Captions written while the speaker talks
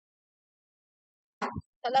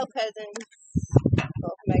Hello, cousins.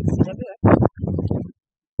 Welcome back to CW.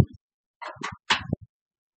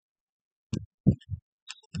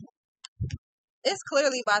 It's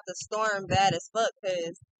clearly about to storm bad as fuck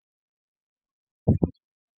because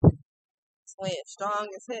it's went strong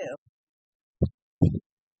as hell.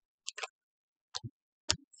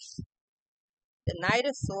 The Knight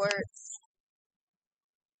of Swords,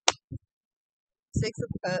 Six of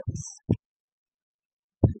Cups,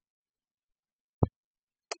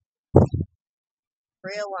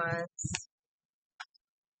 Three of Wands,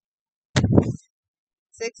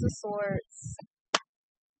 Six of Swords,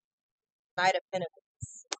 Knight of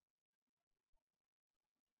Pentacles.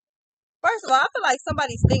 First of all, I feel like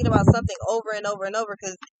somebody's thinking about something over and over and over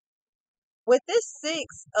because with this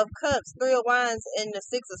Six of Cups, Three of Wands, and the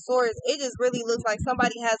Six of Swords, it just really looks like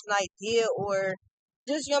somebody has an idea or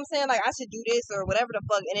just, you know what I'm saying, like I should do this or whatever the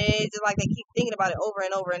fuck, and it's just like they keep thinking about it over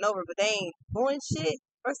and over and over, but they ain't doing shit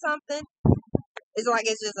or something. It's like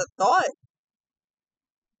it's just a thought.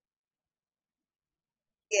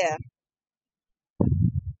 Yeah.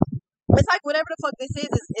 It's like whatever the fuck this is,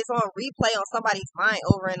 it's on replay on somebody's mind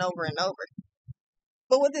over and over and over.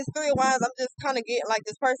 But with this Three of Wands, I'm just kind of getting like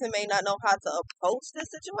this person may not know how to approach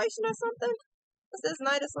this situation or something. What's this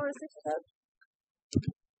Knight of Swords, Six of Cups?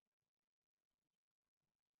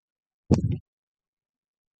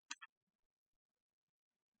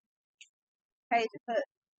 Page of Cups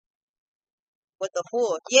with the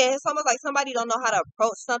Fool. Yeah, it's almost like somebody don't know how to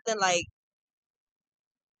approach something like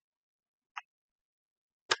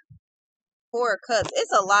Four of Cups.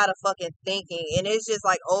 It's a lot of fucking thinking, and it's just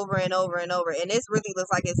like over and over and over. And this really looks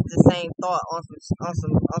like it's the same thought on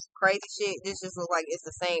some crazy shit. This just looks like it's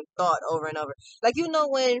the same thought over and over. Like you know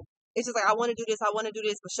when it's just like I want to do this, I want to do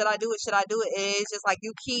this, but should I do it? Should I do it? And it's just like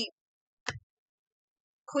you keep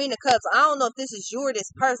Queen of Cups. I don't know if this is you or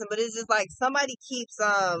this person, but it's just like somebody keeps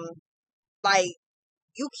like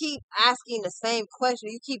you keep asking the same question.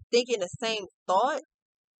 You keep thinking the same thought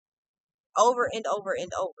over and over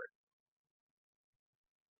and over.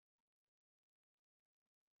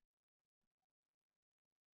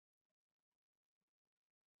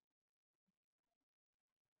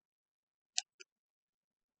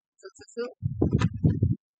 So, so, so.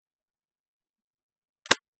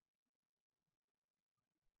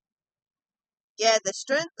 Yeah, the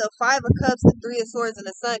strength, the Five of Cups, the Three of Swords, and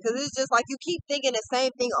the Sun. Because it's just like you keep thinking the same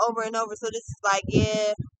thing over and over. So this is like,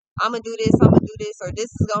 yeah, I'm gonna do this, I'm gonna do this, or this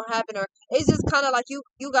is gonna happen, or it's just kind of like you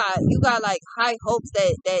got like high hopes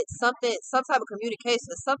that something, some type of communication,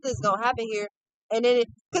 something's gonna happen here, and then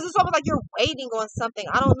because it's almost like you're waiting on something.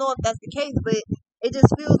 I don't know if that's the case, but it just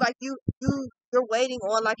feels like you're waiting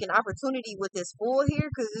on like an opportunity with this Fool here.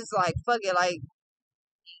 Because it's like fuck it, like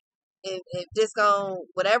if this gon'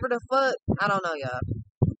 whatever the fuck, I don't know, y'all.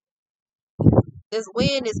 This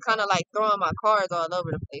wind is kind of like throwing my cards all over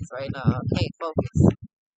the place right now. I can't focus.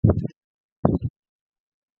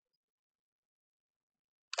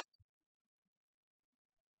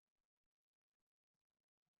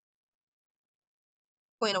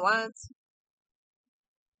 Queen of Wands.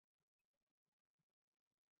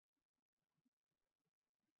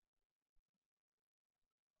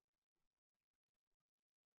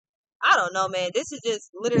 I don't know, man. This is just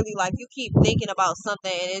literally like you keep thinking about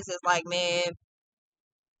something, and it's just like, man,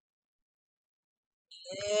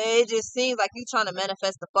 it just seems like you trying to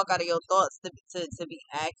manifest the fuck out of your thoughts to be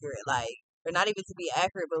accurate, like, or not even to be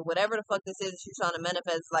accurate, but whatever the fuck this is you trying to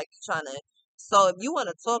manifest, like you trying to. So if you want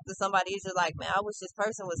to talk to somebody, it's just like, man, I wish this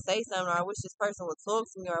person would say something, or I wish this person would talk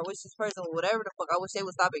to me, or I wish this person would whatever the fuck. I wish they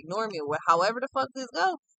would stop ignoring me, or however the fuck this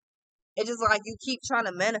go. It's just like you keep trying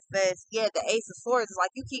to manifest. Yeah, the Ace of Swords is like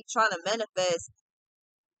you keep trying to manifest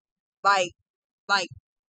like like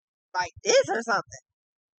like this or something.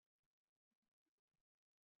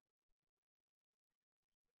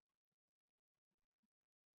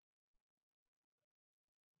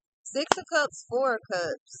 Six of Cups, Four of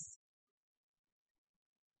Cups.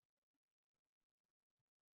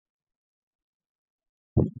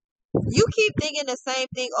 You keep thinking the same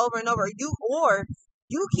thing over and over.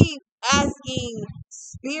 You keep asking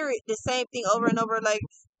spirit the same thing over and over. Like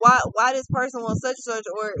why this person wants such and such,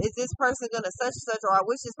 or is this person gonna such and such, or I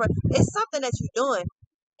wish this person. It's something that you're doing,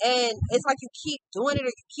 and it's like you keep doing it or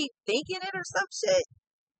you keep thinking it or some shit.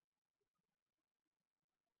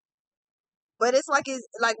 But it's like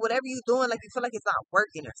whatever you're doing, like you feel like it's not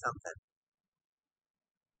working or something.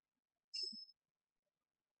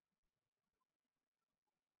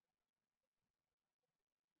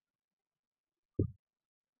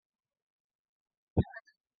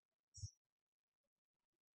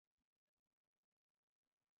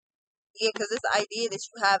 Yeah, because this idea that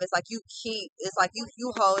you have is like you keep, it's like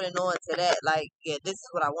you holding on to that. Like, yeah, this is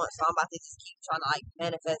what I want, so I'm about to just keep trying to like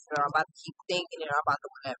manifest it, or I'm about to keep thinking it, or I'm about to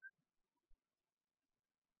whatever.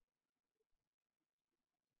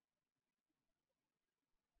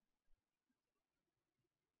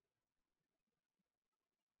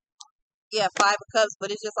 Yeah, Five of Cups,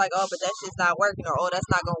 but it's just like, oh, but that shit's not working, or oh, that's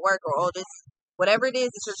not gonna work, or oh, this, whatever it is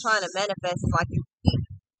that you're trying to manifest, it's like you keep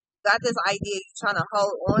got this idea, you're trying to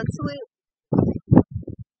hold on to it.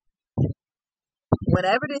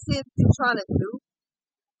 Whatever this is you're trying to do,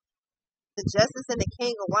 the Justice and the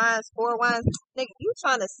King of Wands, Four of Wands, nigga, you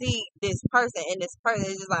trying to see this person, and this person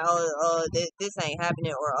is just like, oh, this ain't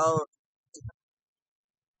happening, or oh,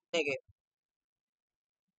 nigga,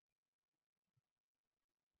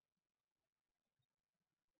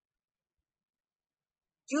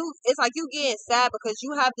 it's like you getting sad because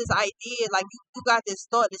you have this idea, like you got this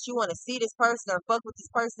thought that you want to see this person or fuck with this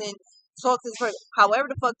person, talk to this person, however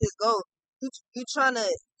the fuck this goes. You trying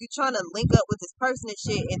to link up with this person and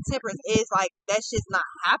shit, and Temperance is like that shit's not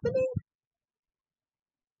happening.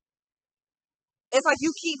 It's like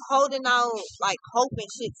you keep holding out like hope and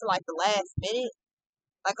shit to like the last minute,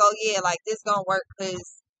 like oh yeah, like this gonna work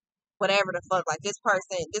because whatever the fuck, like this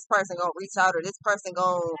person gonna reach out, or this person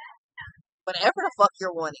gonna whatever the fuck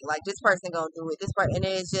you're wanting. Like this person gonna do it. This person, and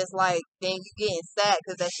it's just like then you getting sad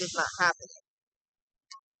because that's just not happening.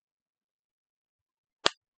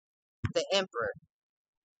 The Emperor.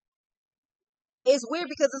 It's weird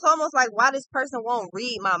because it's almost like why this person won't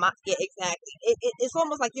read my mind. Yeah, exactly. It's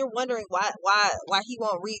almost like you're wondering why he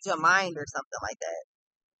won't read your mind or something like that.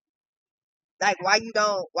 Like why you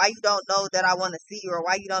don't know that I want to see you, or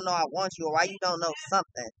why you don't know I want you, or why you don't know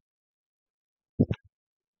something.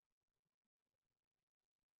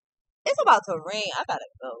 It's about to rain. I gotta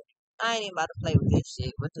go. I ain't even about to play with this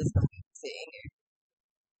shit. With this computer sitting here.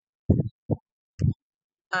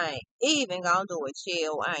 I ain't even gonna do it.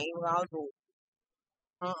 Chill. I ain't even gonna do it.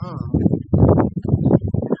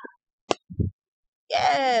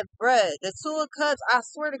 Yeah, bruh. The Two of Cups. I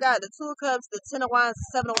swear to God, the Two of Cups, the Ten of Wands, the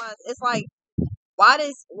Seven of Wands. It's like why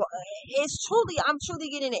this? It's truly. I'm truly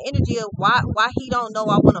getting the energy of why he don't know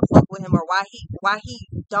I want to fuck with him, or why he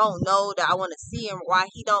don't know that I want to see him. Why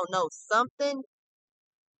he don't know something.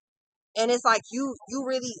 And it's like you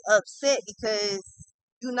really upset because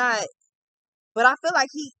you not. But I feel like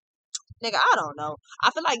nigga. I don't know.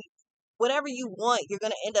 I feel like whatever you want, you're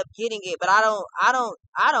gonna end up getting it. But I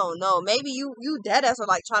don't know. Maybe you dead ass are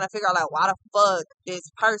like trying to figure out like why the fuck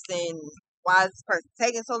why is this person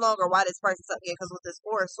taking so long, or why this person yeah, because with this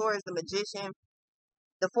Four of Swords, the Magician,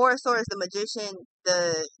 the Four of Swords, the Magician,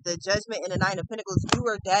 the Judgment, and the Nine of Pentacles, you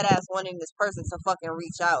are dead ass wanting this person to fucking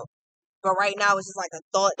reach out. But right now it's just like a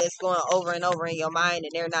thought that's going over and over in your mind,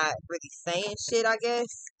 and they're not really saying shit, I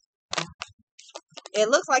guess. It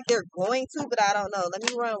looks like they're going to, but I don't know. Let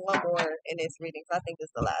me run one more in this reading because I think this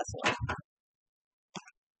is the last one.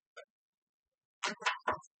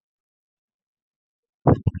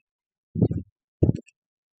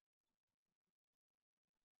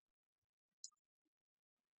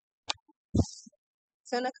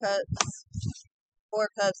 Ten of Cups, Four of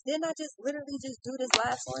Cups. Didn't I just literally just do this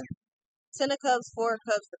last one? Ten of Cups, Four of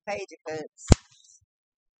Cups, the Page of Cups,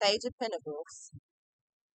 Page of Pentacles.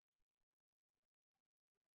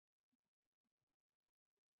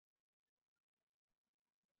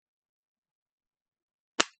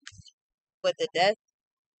 With the Death.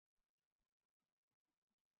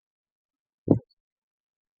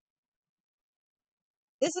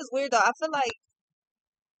 This is weird though. I feel like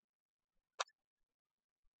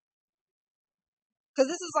because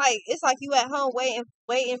this is like it's like you at home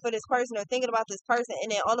waiting for this person or thinking about this person,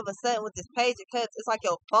 and then all of a sudden with this Page of Cups, it's like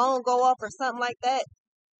your phone go off or something like that.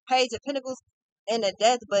 Page of Pentacles and the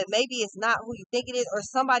Death, but maybe it's not who you think it is, or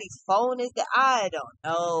somebody's phone is that I don't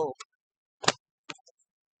know.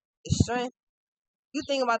 The Strength. You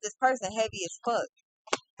think about this person heavy as fuck.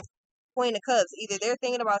 Queen of Cups. Either they're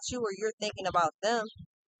thinking about you or you're thinking about them.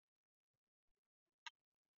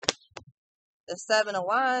 The Seven of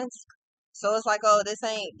Wands. So it's like, oh, this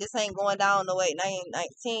ain't going down the way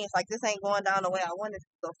 19. It's like this ain't going down the way I wanted.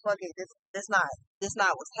 So fuck it. This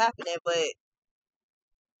not what's happening. But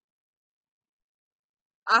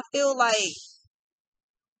I feel like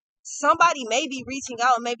somebody may be reaching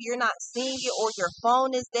out, and maybe you're not seeing it, or your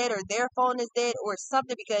phone is dead, or their phone is dead, or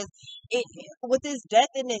something. Because it with this Death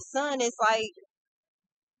in this Sun, it's like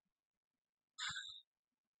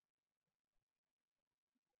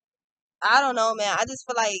I don't know, man.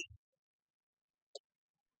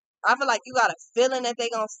 I feel like you got a feeling that they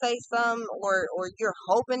gonna say something, or you're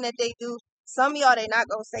hoping that they do. Some of y'all they not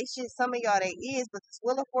gonna say shit. Some of y'all they is, but this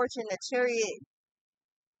Wheel of Fortune, the Chariot,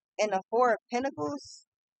 and the Four of Pentacles.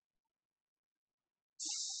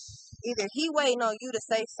 Either he waiting on you to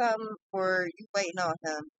say something, or you waiting on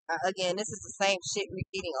him. Again, this is the same shit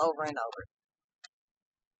repeating over and over.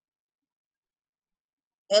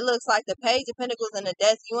 It looks like the Page of Pentacles and the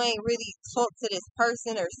Death. You ain't really talked to this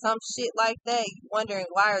person or some shit like that. You wondering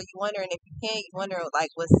why? Are you wondering if you can? You wondering like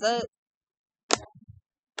what's up?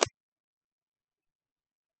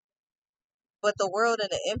 But the World and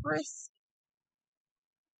the Empress.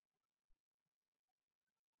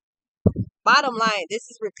 Bottom line, this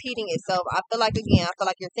is repeating itself. I feel like again, I feel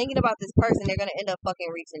like you're thinking about this person. They're gonna end up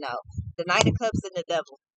fucking reaching out. The Knight of Cups and the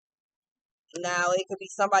Devil. Now it could be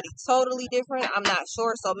somebody totally different. I'm not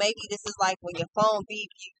sure. So maybe this is like when your phone beep,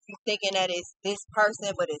 you thinking that it's this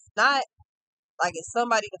person, but it's not. Like it's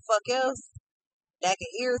somebody the fuck else that can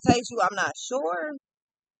irritate you. I'm not sure.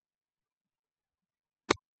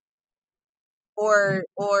 Or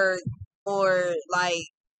or like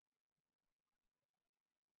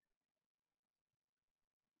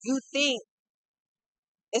you think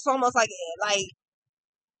it's almost like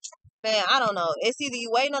man, I don't know. It's either you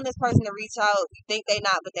waiting on this person to reach out, you think they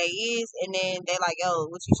not, but they is, and then they like, yo,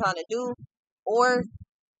 what you trying to do? Or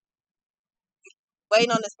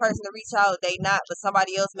waiting on this person to reach out, they not, but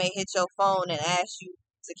somebody else may hit your phone and ask you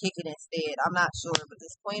to kick it instead. I'm not sure, but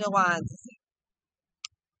this Queen of Wands is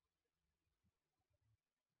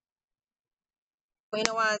Queen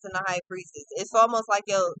of Wands and the High Priestess. It's almost like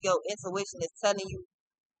your intuition is telling you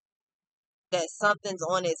that something's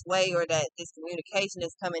on its way or that this communication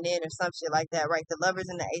is coming in or some shit like that, right? The Lovers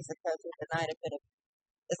and the Ace of Cups with the Nine of Pentacles.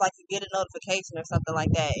 It's like you get a notification or something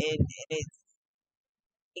like that, and it's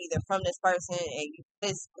either from this person and you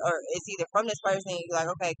pissed, or it's either from this person and you're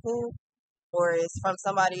like, okay, cool, or it's from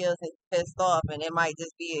somebody else and you pissed off, and it might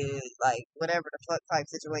just be like whatever the fuck type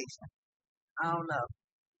situation. I don't know.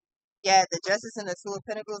 Yeah, the Justice and the Two of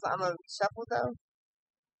Pentacles. I'm gonna reshuffle though.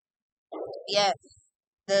 Yeah,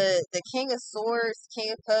 the King of Swords,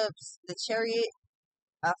 King of Cups, the Chariot.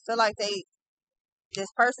 I feel like this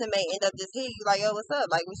person may end up just hitting you like, yo, what's up?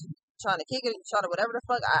 Like, we trying to kick it, you trying to whatever the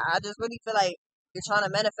fuck. I just really feel like you're trying to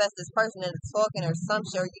manifest this person into talking or some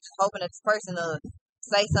shit, or you just hoping that this person will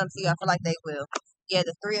say something to you. I feel like they will. Yeah,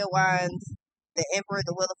 the Three of Wands, the Emperor,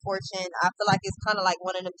 the Wheel of Fortune. I feel like it's kind of like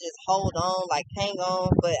one of them just hold on, like hang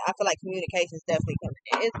on. But I feel like communication is definitely coming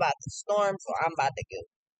in. It's about to storm, so I'm about to go.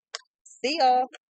 See y'all.